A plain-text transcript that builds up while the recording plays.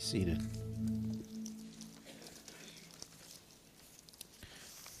seated.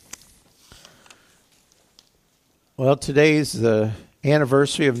 Well, today's the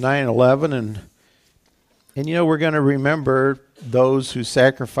anniversary of 9/11, and you know, we're going to remember those who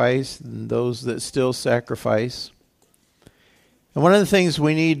sacrificed and those that still sacrifice. And one of the things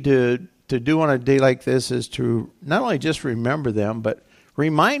we need to do on a day like this is to not only just remember them, but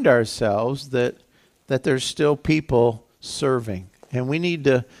remind ourselves that there's still people serving. And we need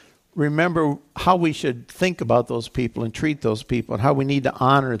to remember how we should think about those people and treat those people and how we need to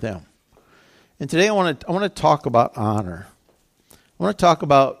honor them. And today I want to talk about honor. I want to talk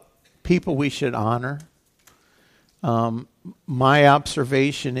about people we should honor. My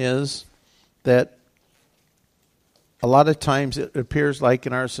observation is that a lot of times it appears like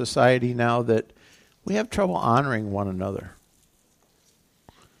in our society now that we have trouble honoring one another.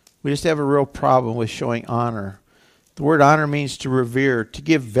 We just have a real problem with showing honor. The word honor means to revere, to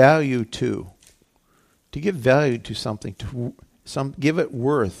give value to something, give it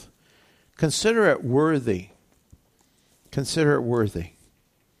worth. Consider it worthy. Consider it worthy.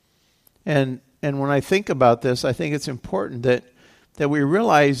 And when I think about this, I think it's important that we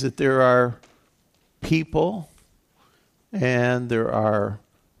realize that there are people and there are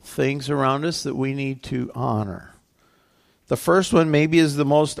things around us that we need to honor. The first one maybe is the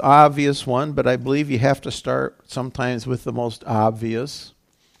most obvious one, but I believe you have to start sometimes with the most obvious.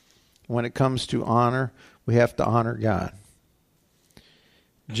 When it comes to honor, we have to honor God.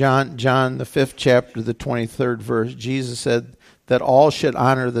 John, the 5th chapter, the 23rd verse, Jesus said that all should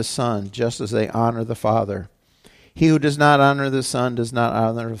honor the Son just as they honor the Father. He who does not honor the Son does not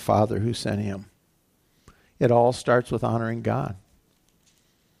honor the Father who sent him. It all starts with honoring God.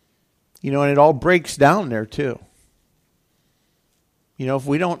 You know, and it all breaks down there too. You know, if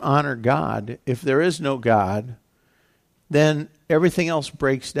we don't honor God, if there is no God, then everything else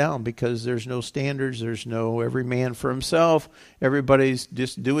breaks down because there's no standards, there's no every man for himself, everybody's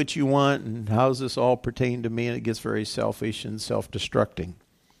just do what you want, and how does this all pertain to me? And it gets very selfish and self-destructing.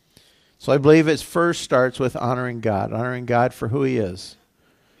 So I believe it first starts with honoring God for who he is,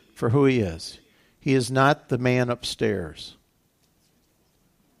 He is not the man upstairs.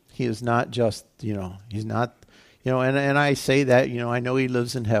 He is not just, he's not, and I say that, I know he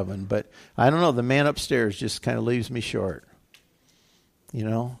lives in heaven, but I don't know, the man upstairs just kind of leaves me short.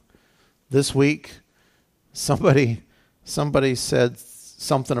 This week, somebody said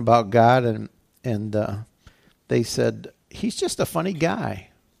something about God, and they said, he's just a funny guy.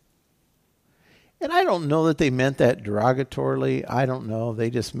 And I don't know that they meant that derogatorily. I don't know. They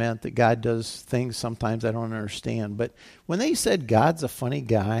just meant that God does things sometimes I don't understand. But when they said God's a funny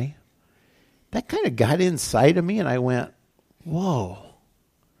guy, that kind of got inside of me, and I went, whoa,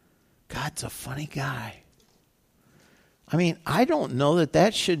 God's a funny guy. I mean, I don't know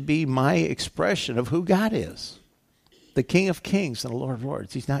that should be my expression of who God is. The King of Kings and the Lord of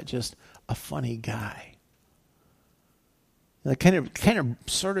Lords. He's not just a funny guy. That kind of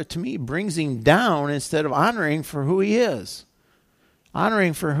sort of to me brings him down instead of honoring for who he is.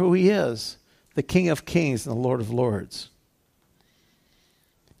 Honoring for who he is, the King of Kings and the Lord of Lords.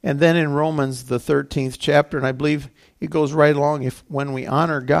 And then in Romans, the 13th chapter, and I believe it goes right along, when we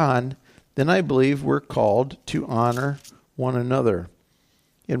honor God, then I believe we're called to honor one another.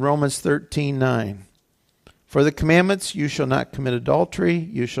 In Romans 13:9, for the commandments, you shall not commit adultery,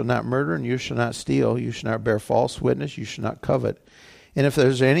 you shall not murder, and you shall not steal, you shall not bear false witness, you shall not covet. And if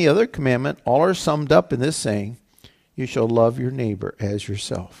there's any other commandment, all are summed up in this saying, you shall love your neighbor as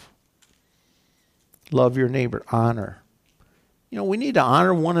yourself. Love your neighbor, honor. We need to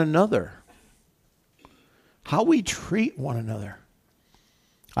honor one another. How we treat one another.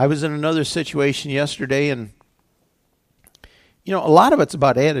 I was in another situation yesterday, and a lot of it's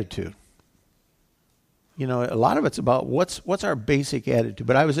about attitude. A lot of it's about what's our basic attitude.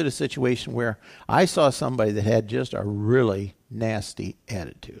 But I was in a situation where I saw somebody that had just a really nasty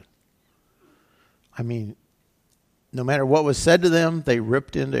attitude. I mean, no matter what was said to them, they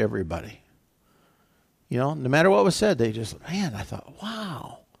ripped into everybody. No matter what was said, they just, I thought,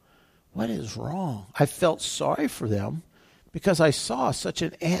 wow, what is wrong? I felt sorry for them because I saw such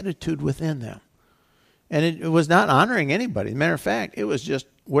an attitude within them. And it was not honoring anybody. As a matter of fact, it was just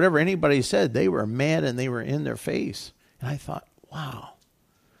whatever anybody said, they were mad and they were in their face. And I thought, wow,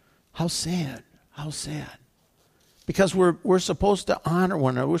 how sad, how sad. Because we're supposed to honor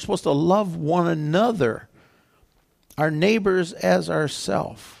one another. We're supposed to love one another, our neighbors as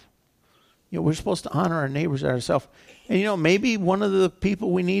ourselves. We're supposed to honor our neighbors as ourselves. And maybe one of the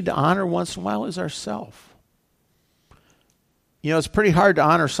people we need to honor once in a while is ourselves. It's pretty hard to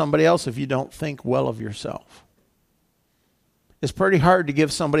honor somebody else if you don't think well of yourself. It's pretty hard to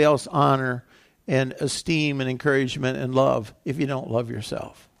give somebody else honor and esteem and encouragement and love if you don't love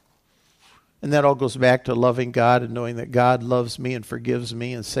yourself. And that all goes back to loving God and knowing that God loves me and forgives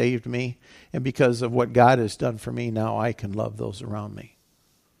me and saved me. And because of what God has done for me, now I can love those around me.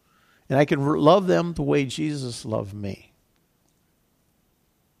 And I can love them the way Jesus loved me.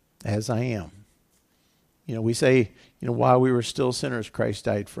 As I am. We say, while we were still sinners, Christ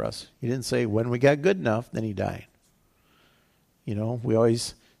died for us. He didn't say when we got good enough, then he died. We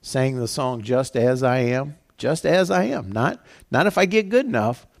always sang the song, just as I am. Just as I am. Not if I get good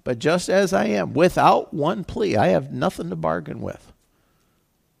enough, but just as I am. Without one plea. I have nothing to bargain with.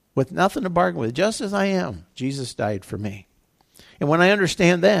 With nothing to bargain with. Just as I am. Jesus died for me. And when I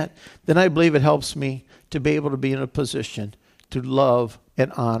understand that, then I believe it helps me to be able to be in a position to love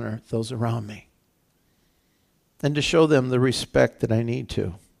and honor those around me. And to show them the respect that I need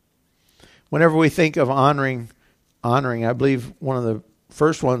to. Whenever we think of honoring, I believe one of the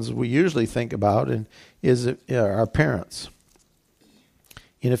first ones we usually think about is our parents.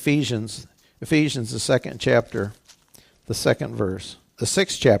 In Ephesians, the 2nd chapter, the 2nd verse. The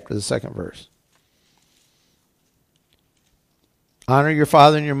 6th chapter, the 2nd verse. Honor your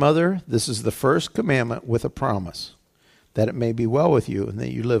father and your mother. This is the first commandment with a promise, that it may be well with you and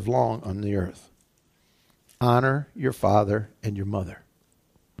that you live long on the earth. Honor your father and your mother.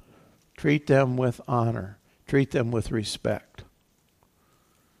 Treat them with honor. Treat them with respect.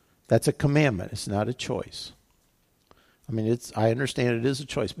 That's a commandment. It's not a choice. I understand it is a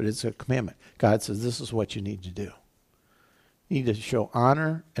choice, but it's a commandment. God says this is what you need to do. You need to show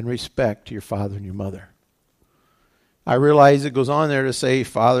honor and respect to your father and your mother. I realize it goes on there to say,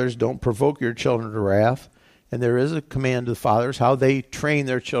 fathers, don't provoke your children to wrath. And there is a command to the fathers, how they train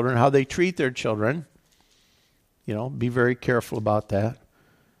their children, how they treat their children. Be very careful about that.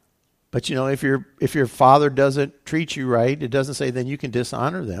 But if your father doesn't treat you right, it doesn't say then you can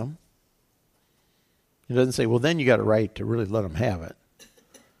dishonor them. It doesn't say, well, then you got a right to really let them have it.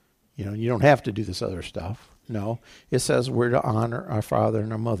 You don't have to do this other stuff. No, it says we're to honor our father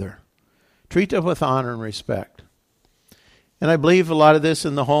and our mother. Treat them with honor and respect. And I believe a lot of this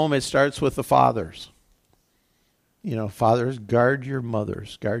in the home, it starts with the fathers. Fathers, guard your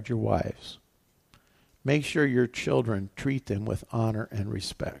mothers, guard your wives. Make sure your children treat them with honor and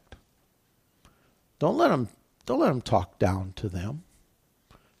respect. Don't let them talk down to them.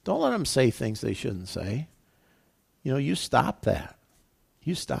 Don't let them say things they shouldn't say. You stop that.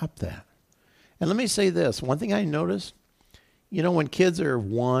 You stop that. And let me say this. One thing I noticed, when kids are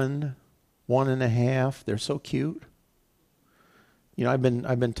 1, 1.5, they're so cute. I've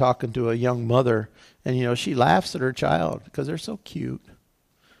been talking to a young mother, and she laughs at her child because they're so cute.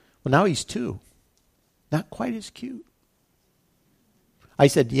 Well, now he's 2. Not quite as cute. I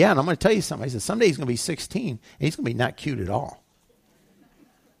said, yeah, and I'm going to tell you something. I said, someday he's going to be 16, and he's going to be not cute at all.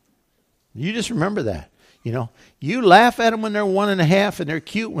 You just remember that. You laugh at them when they're 1.5, and they're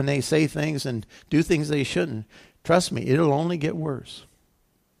cute when they say things and do things they shouldn't. Trust me, it'll only get worse.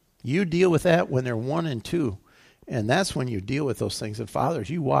 You deal with that when they're 1 and 2, and that's when you deal with those things. And fathers,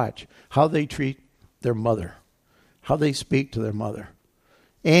 you watch how they treat their mother, how they speak to their mother.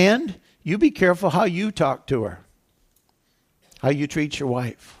 And you be careful how you talk to her, how you treat your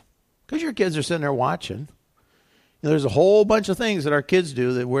wife. Because your kids are sitting there watching. There's a whole bunch of things that our kids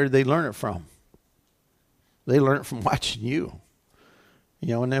do where they learn it from. They learn it from watching you.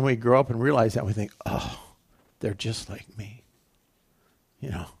 And then we grow up and realize that we think, oh, they're just like me.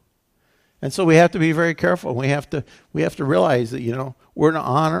 And so we have to be very careful. We have to realize that, we're to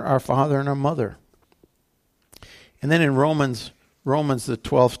honor our father and our mother. And then in Romans, the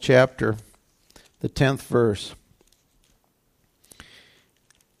 12th chapter, the 10th verse,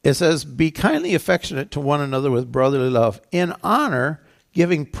 it says, be kindly affectionate to one another with brotherly love, in honor,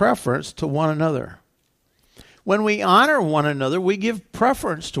 giving preference to one another. When we honor one another, we give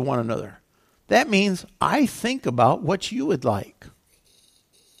preference to one another. That means I think about what you would like.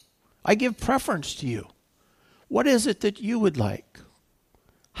 I give preference to you. What is it that you would like?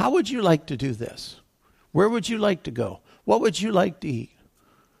 How would you like to do this? Where would you like to go? What would you like to eat?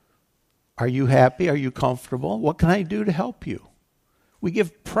 Are you happy? Are you comfortable? What can I do to help you? We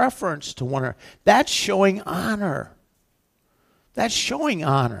give preference to one another. That's showing honor. That's showing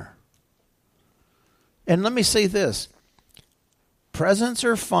honor. And let me say this. Presents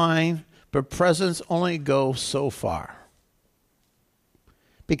are fine, but presents only go so far.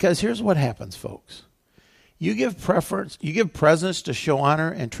 Because here's what happens, folks. You give presents to show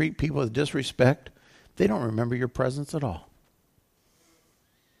honor and treat people with disrespect, they don't remember your presence at all.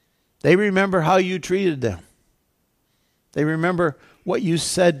 They remember how you treated them. They remember what you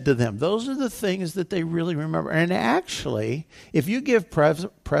said to them. Those are the things that they really remember. And actually, if you give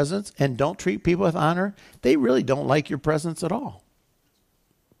presents and don't treat people with honor, they really don't like your presents at all.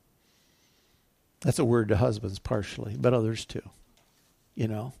 That's a word to husbands partially, but others too.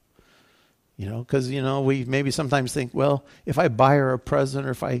 Because, we maybe sometimes think, well, if I buy her a present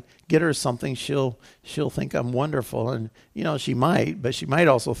or if I get her something, she'll think I'm wonderful. And, she might, but she might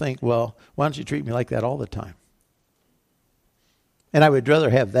also think, well, why don't you treat me like that all the time? And I would rather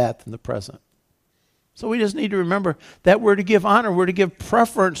have that than the present. So we just need to remember that we're to give honor. We're to give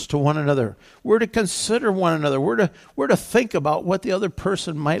preference to one another. We're to consider one another. We're to think about what the other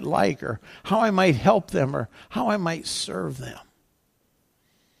person might like, or how I might help them, or how I might serve them.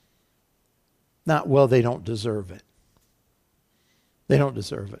 Not, well, they don't deserve it. They don't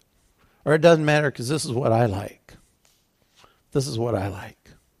deserve it. Or it doesn't matter because this is what I like. This is what I like.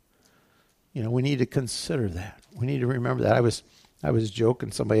 We need to consider that. We need to remember that. I was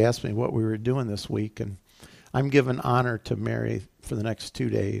joking. Somebody asked me what we were doing this week, and I'm giving honor to Mary for the next 2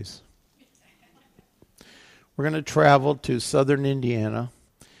 days. We're going to travel to southern Indiana,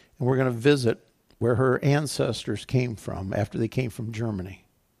 and we're going to visit where her ancestors came from after they came from Germany.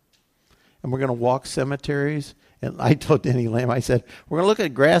 And we're going to walk cemeteries. And I told Denny Lamb, I said, we're going to look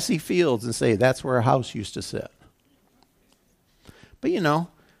at grassy fields and say, that's where a house used to sit. But,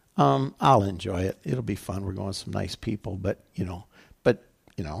 I'll enjoy it. It'll be fun. We're going with some nice people. But I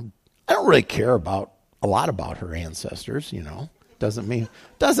don't really care about a lot about her ancestors, Doesn't mean,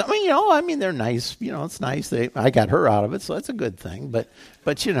 they're nice. It's nice. I got her out of it, so that's a good thing. But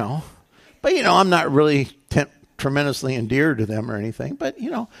I'm not really tremendously endeared to them or anything, but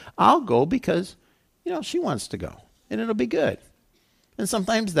I'll go because she wants to go, and it'll be good. And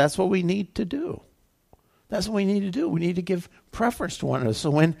sometimes that's what we need to do. That's what we need to do. We need to give preference to one another. So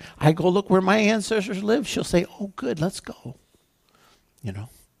when I go look where my ancestors live, she'll say, "Oh, good, let's go."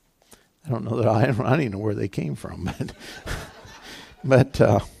 I don't know that I don't even know where they came from, but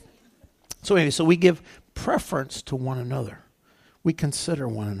so anyway, so we give preference to one another. We consider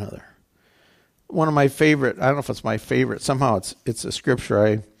one another. One of my favorite, I don't know if it's my favorite, somehow it's a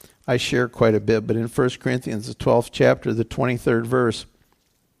scripture I share quite a bit, but in 1 Corinthians, the 12th chapter, the 23rd verse,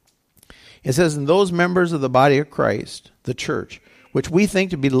 it says, "And those members of the body of Christ, the church, which we think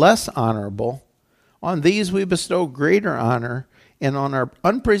to be less honorable, on these we bestow greater honor, and on our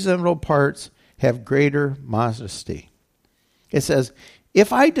unpresentable parts have greater modesty." It says,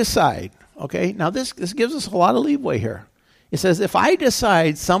 if I decide, okay, now this gives us a lot of leeway here. It says, if I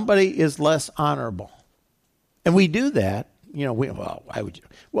decide somebody is less honorable, and we do that, why would you?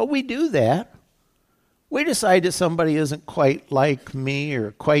 Well, we do that. We decide that somebody isn't quite like me,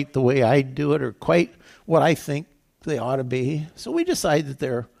 or quite the way I do it, or quite what I think they ought to be. So we decide that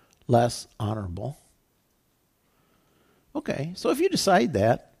they're less honorable. Okay, so if you decide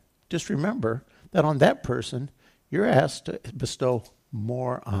that, just remember that on that person, you're asked to bestow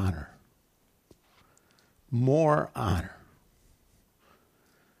more honor. More honor.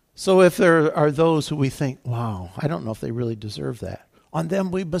 So if there are those who we think, wow, I don't know if they really deserve that, on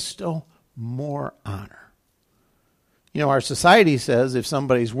them we bestow more honor. Our society says if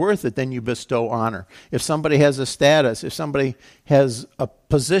somebody's worth it, then you bestow honor. If somebody has a status, if somebody has a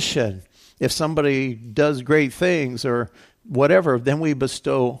position, if somebody does great things or whatever, then we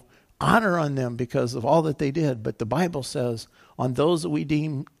bestow honor on them because of all that they did. But the Bible says on those that we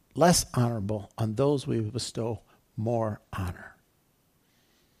deem less honorable, on those we bestow more honor.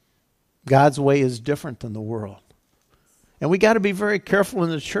 God's way is different than the world. And we got to be very careful in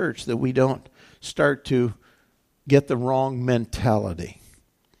the church that we don't start to get the wrong mentality.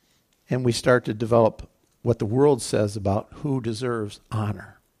 And we start to develop what the world says about who deserves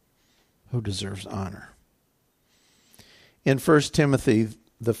honor. Who deserves honor. In 1 Timothy,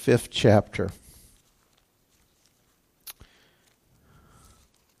 the 5th chapter.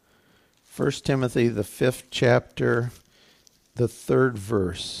 1 Timothy, the 5th chapter, the 3rd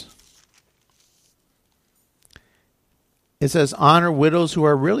verse. It says, "Honor widows who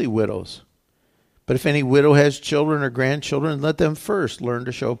are really widows. But if any widow has children or grandchildren, let them first learn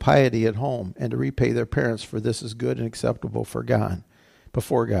to show piety at home and to repay their parents, for this is good and acceptable for God,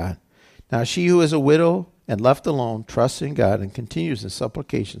 before God. Now she who is a widow and left alone trusts in God and continues in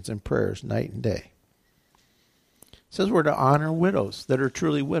supplications and prayers night and day." It says we're to honor widows that are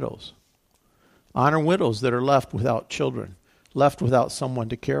truly widows. Honor widows that are left without children, left without someone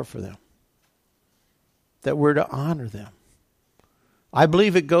to care for them. That we're to honor them. I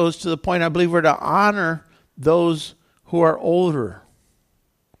believe it goes to the point, I believe we're to honor those who are older.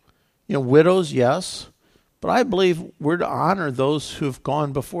 Widows, yes, but I believe we're to honor those who've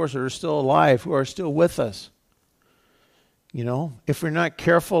gone before us, who are still alive, who are still with us. If we're not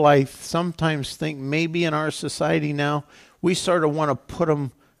careful, I sometimes think maybe in our society now, we sort of want to put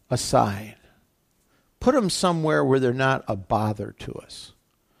them aside. Put them somewhere where they're not a bother to us.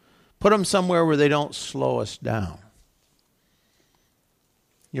 Put them somewhere where they don't slow us down.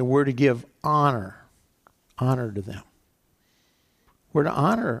 We're to give honor to them. We're to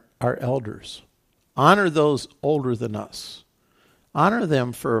honor our elders. Honor those older than us. Honor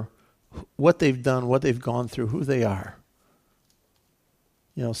them for what they've done, what they've gone through, who they are.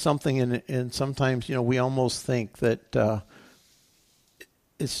 Something and sometimes, we almost think that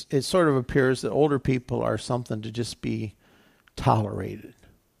it sort of appears that older people are something to just be tolerated.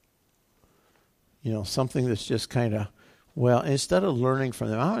 Something that's just kind of, instead of learning from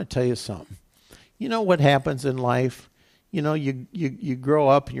them, I want to tell you something. What happens in life? You grow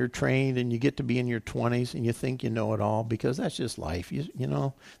up and you're trained and you get to be in your 20s and you think you know it all because that's just life.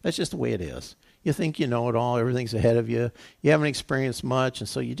 That's just the way it is. You think you know it all. Everything's ahead of you. You haven't experienced much, and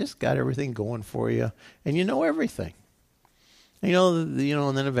so you just got everything going for you, and you know everything. And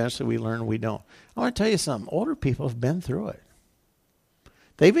then eventually we learn we don't. I want to tell you something. Older people have been through it.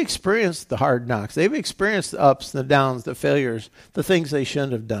 They've experienced the hard knocks. They've experienced the ups, the downs, the failures, the things they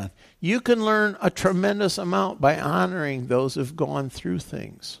shouldn't have done. You can learn a tremendous amount by honoring those who've gone through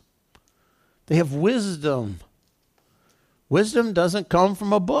things. They have wisdom. Wisdom doesn't come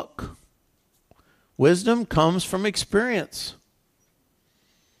from a book. Wisdom comes from experience.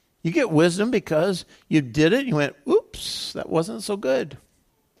 You get wisdom because you did it and you went, oops, that wasn't so good.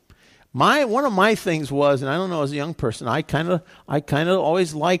 One of my things was, and I don't know, as a young person, I kind of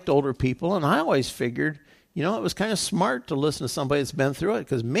always liked older people, and I always figured, it was kind of smart to listen to somebody that's been through it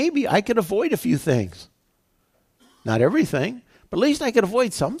because maybe I could avoid a few things. Not everything, but at least I could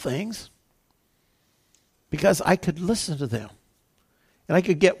avoid some things because I could listen to them. And I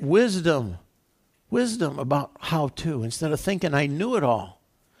could get wisdom about how to, instead of thinking I knew it all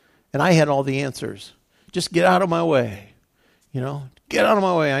and I had all the answers. Just get out of my way. Get out of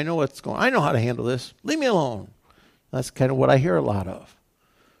my way. I know what's going on. I know how to handle this. Leave me alone. That's kind of what I hear a lot of.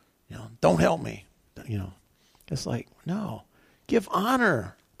 Don't help me. It's like, no. Give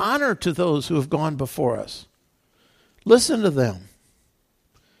honor. Honor to those who have gone before us. Listen to them.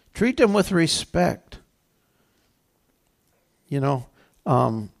 Treat them with respect.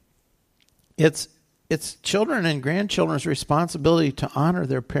 It's children and grandchildren's responsibility to honor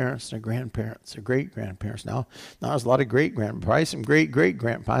their parents, their grandparents, their great-grandparents. Now there's a lot of great-grandparents, probably some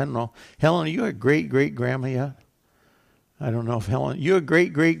great-great-grandpa. I don't know. Helen, are you a great-great-grandma yet? I don't know if Helen, you a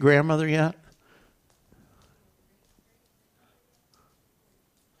great-great-grandmother yet?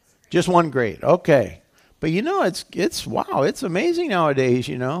 Just one great. Okay. But it's wow, it's amazing nowadays,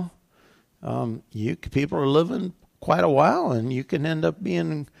 people are living quite a while and you can end up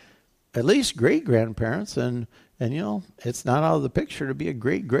being at least great-grandparents, and it's not out of the picture to be a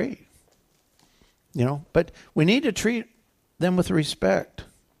great-great. But we need to treat them with respect.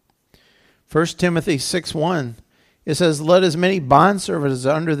 1 Timothy 6:1, it says, let as many bondservants as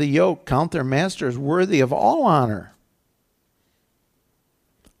under the yoke count their masters worthy of all honor,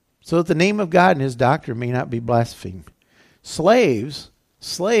 so that the name of God and his doctrine may not be blasphemed. Slaves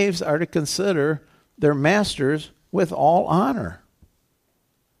are to consider their masters with all honor.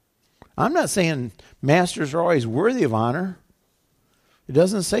 I'm not saying masters are always worthy of honor. It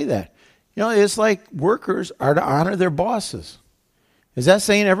doesn't say that. It's like workers are to honor their bosses. Is that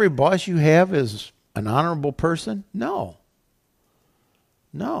saying every boss you have is an honorable person? No,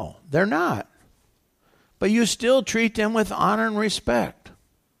 they're not. But you still treat them with honor and respect.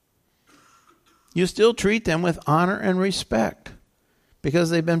 You still treat them with honor and respect because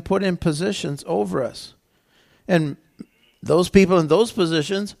they've been put in positions over us. And those people in those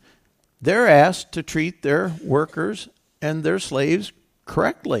positions, they're asked to treat their workers and their slaves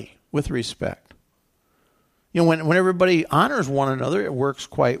correctly with respect. When everybody honors one another, it works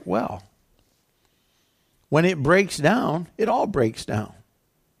quite well. When it breaks down, it all breaks down.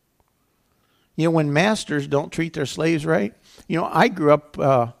 When masters don't treat their slaves right, I grew up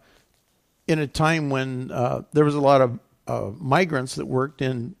in a time when there was a lot of migrants that worked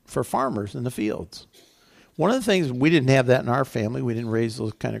for farmers in the fields. One of the things, we didn't have that in our family. We didn't raise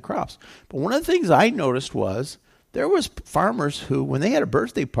those kind of crops. But one of the things I noticed was there was farmers who, when they had a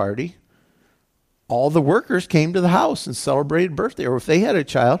birthday party, all the workers came to the house and celebrated birthday. Or if they had a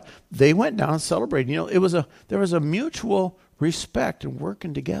child, they went down and celebrated. There was a mutual respect and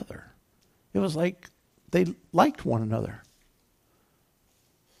working together. It was like they liked one another.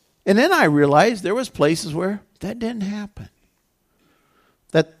 And then I realized there was places where that didn't happen.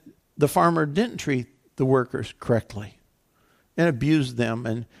 That the farmer didn't treat the workers correctly and abused them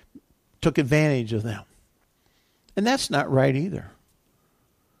and took advantage of them. And that's not right either.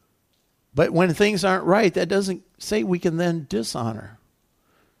 But when things aren't right, that doesn't say we can then dishonor.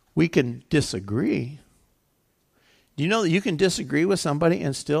 We can disagree. Do you know that you can disagree with somebody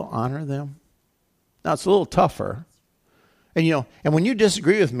and still honor them? Now, it's a little tougher. And, and when you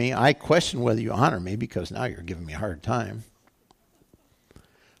disagree with me, I question whether you honor me because now you're giving me a hard time.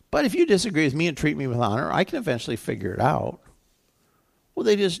 But if you disagree with me and treat me with honor, I can eventually figure it out. Well,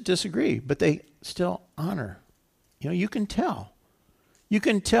 they just disagree, but they still honor. You can tell. You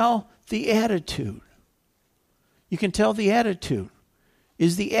can tell the attitude. You can tell the attitude.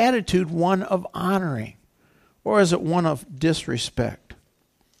 Is the attitude one of honoring, or is it one of disrespect?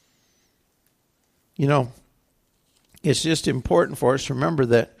 It's just important for us to remember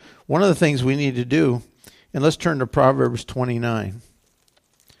that one of the things we need to do, and let's turn to Proverbs 29.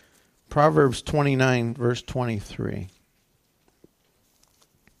 Proverbs 29, verse 23.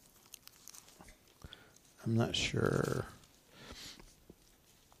 I'm not sure.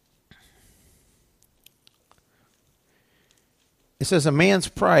 It says, a man's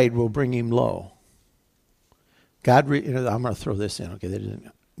pride will bring him low. I'm going to throw this in. Okay,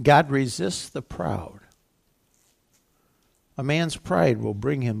 God resists the proud. A man's pride will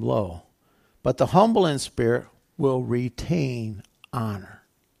bring him low, but the humble in spirit will retain honor.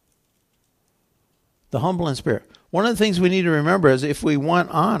 The humble in spirit. One of the things we need to remember is if we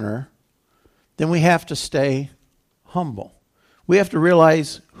want honor, then we have to stay humble. We have to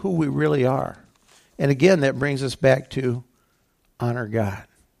realize who we really are. And again, that brings us back to honor God.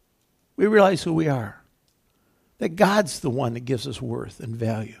 We realize who we are. That God's the one that gives us worth and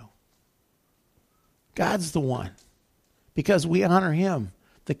value. God's the one. Because we honor him,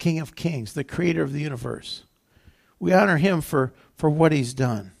 the King of Kings, the creator of the universe. We honor him for what he's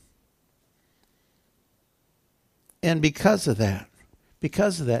done. And because of that,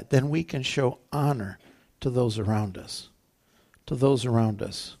 then we can show honor to those around us. To those around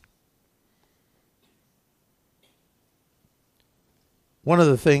us. One of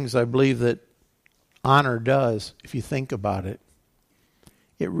the things I believe that honor does, if you think about it,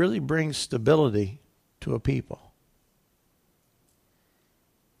 it really brings stability to a people.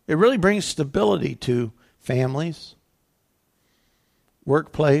 It really brings stability to families,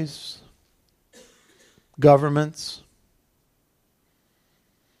 workplace, governments.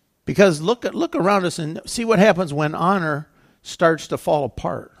 Because look around us and see what happens when honor starts to fall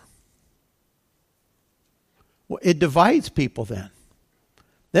apart. Well, it divides people then.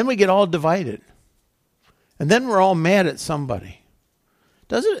 Then we get all divided. And then we're all mad at somebody.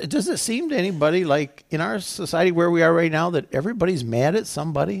 Does it seem to anybody like in our society where we are right now that everybody's mad at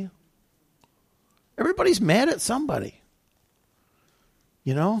somebody? Everybody's mad at somebody.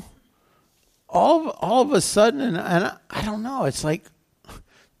 All of a sudden, and I don't know, it's like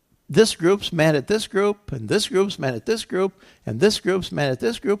this group's mad at this group, and this group's mad at this group, and this group's mad at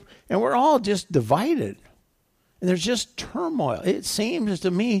this group, and we're all just divided. And there's just turmoil. It seems to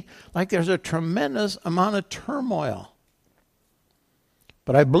me like there's a tremendous amount of turmoil.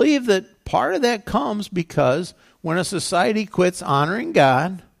 But I believe that part of that comes because when a society quits honoring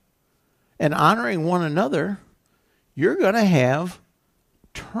God and honoring one another, you're going to have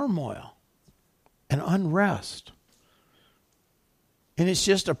turmoil and unrest. And it's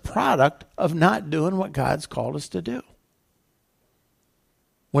just a product of not doing what God's called us to do.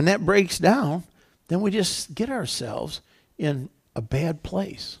 When that breaks down, then we just get ourselves in a bad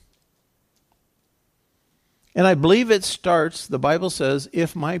place. And I believe it starts, the Bible says,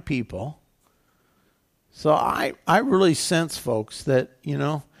 if my people. So I really sense, folks, that,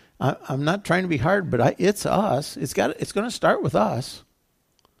 I'm not trying to be hard, but it's us. It's going to start with us.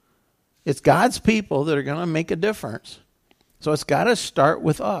 It's God's people that are going to make a difference. So it's got to start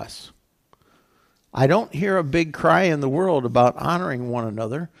with us. I don't hear a big cry in the world about honoring one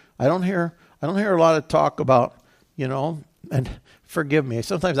another. I don't hear a lot of talk about, and forgive me.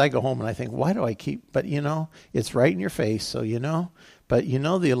 Sometimes I go home and I think, why do I keep, but it's right in your face. So, but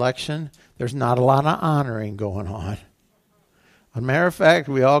the election, there's not a lot of honoring going on. As a matter of fact,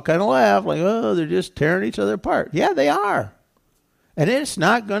 we all kind of laugh like, oh, they're just tearing each other apart. Yeah, they are. And it's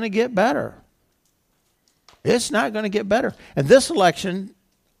not going to get better. It's not going to get better. And this election,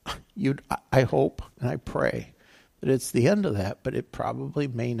 I hope and I pray that it's the end of that, but it probably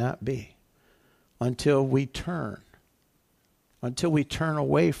may not be until we turn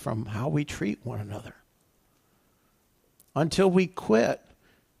away from how we treat one another, until we quit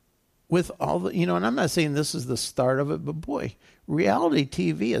with all the, and I'm not saying this is the start of it, but boy, reality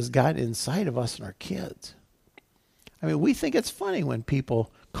TV has got inside of us and our kids. I mean, we think it's funny when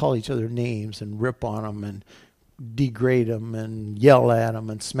people call each other names and rip on them and degrade them and yell at them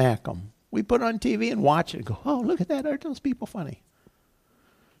and smack them. We put on TV and watch it and go, oh, look at that. Aren't those people funny?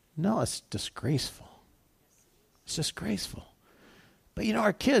 No, it's disgraceful. It's disgraceful. But,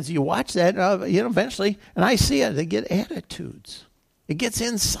 our kids, you watch that, eventually, and I see it, they get attitudes. It gets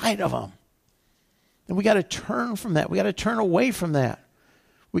inside of them. And we got to turn from that. We got to turn away from that.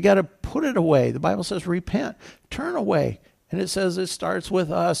 We got to put it away. The Bible says repent. Turn away. And it says it starts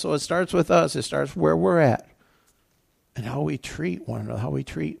with us. So it starts with us. It starts where we're at. And how we treat one another, how we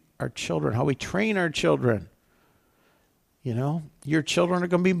treat our children, how we train our children. Your children are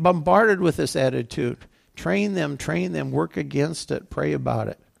going to be bombarded with this attitude. Train them, work against it, pray about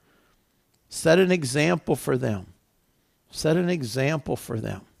it. Set an example for them. Set an example for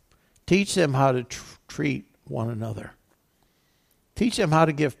them. Teach them how to treat one another. Teach them how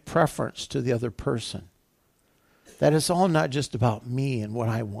to give preference to the other person. That it's all not just about me and what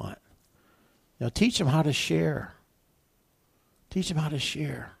I want. Teach them how to share. Teach them how to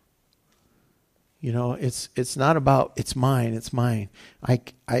share. It's not about it's mine. I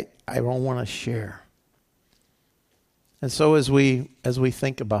don't want to share. And so as we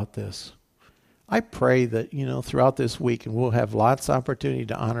think about this, I pray that, throughout this week, and we'll have lots of opportunity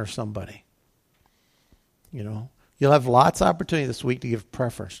to honor somebody. You'll have lots of opportunity this week to give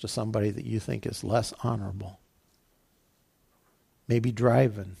preference to somebody that you think is less honorable. Maybe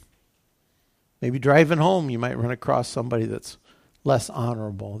driving home, you might run across somebody that's less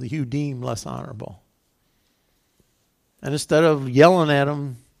honorable, that you deem less honorable. And instead of yelling at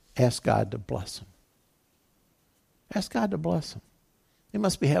them, ask God to bless them. Ask God to bless them. They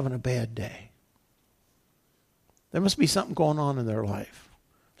must be having a bad day. There must be something going on in their life.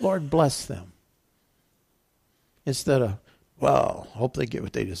 Lord, bless them. Instead of, hope they get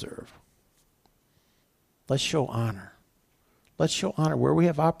what they deserve. Let's show honor. Let's show honor where we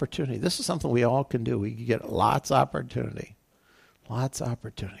have opportunity. This is something we all can do. We can get lots of opportunity. Lots of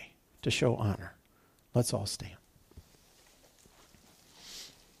opportunity to show honor. Let's all stand.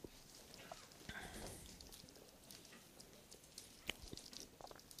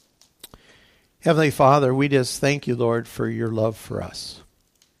 Heavenly Father, we just thank you, Lord, for your love for us.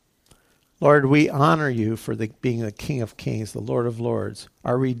 Lord, we honor you for being the King of Kings, the Lord of Lords,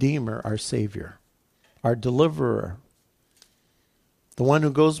 our Redeemer, our Savior, our Deliverer, the one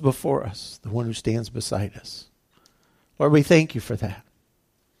who goes before us, the one who stands beside us. Lord, we thank you for that.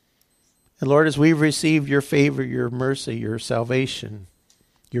 And Lord, as we've received your favor, your mercy, your salvation,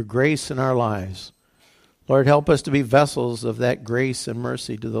 your grace in our lives, Lord, help us to be vessels of that grace and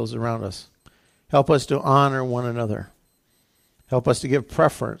mercy to those around us. Help us to honor one another. Help us to give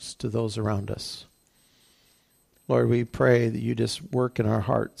preference to those around us. Lord, we pray that you just work in our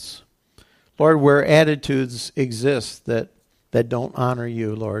hearts. Lord, where attitudes exist that don't honor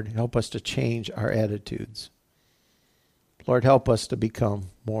you, Lord, help us to change our attitudes. Lord, help us to become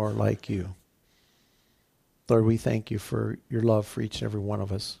more like you. Lord, we thank you for your love for each and every one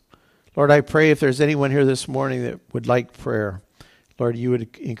of us. Lord, I pray if there's anyone here this morning that would like prayer, Lord, you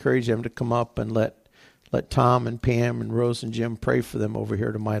would encourage them to come up and let Tom and Pam and Rose and Jim pray for them over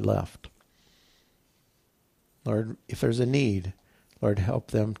here to my left. Lord, if there's a need, Lord, help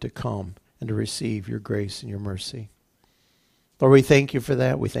them to come and to receive your grace and your mercy. Lord, we thank you for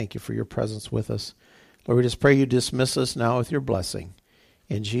that. We thank you for your presence with us. Lord, we just pray you dismiss us now with your blessing.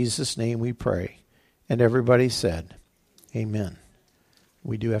 In Jesus' name we pray. And everybody said, amen.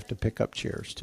 We do have to pick up chairs too.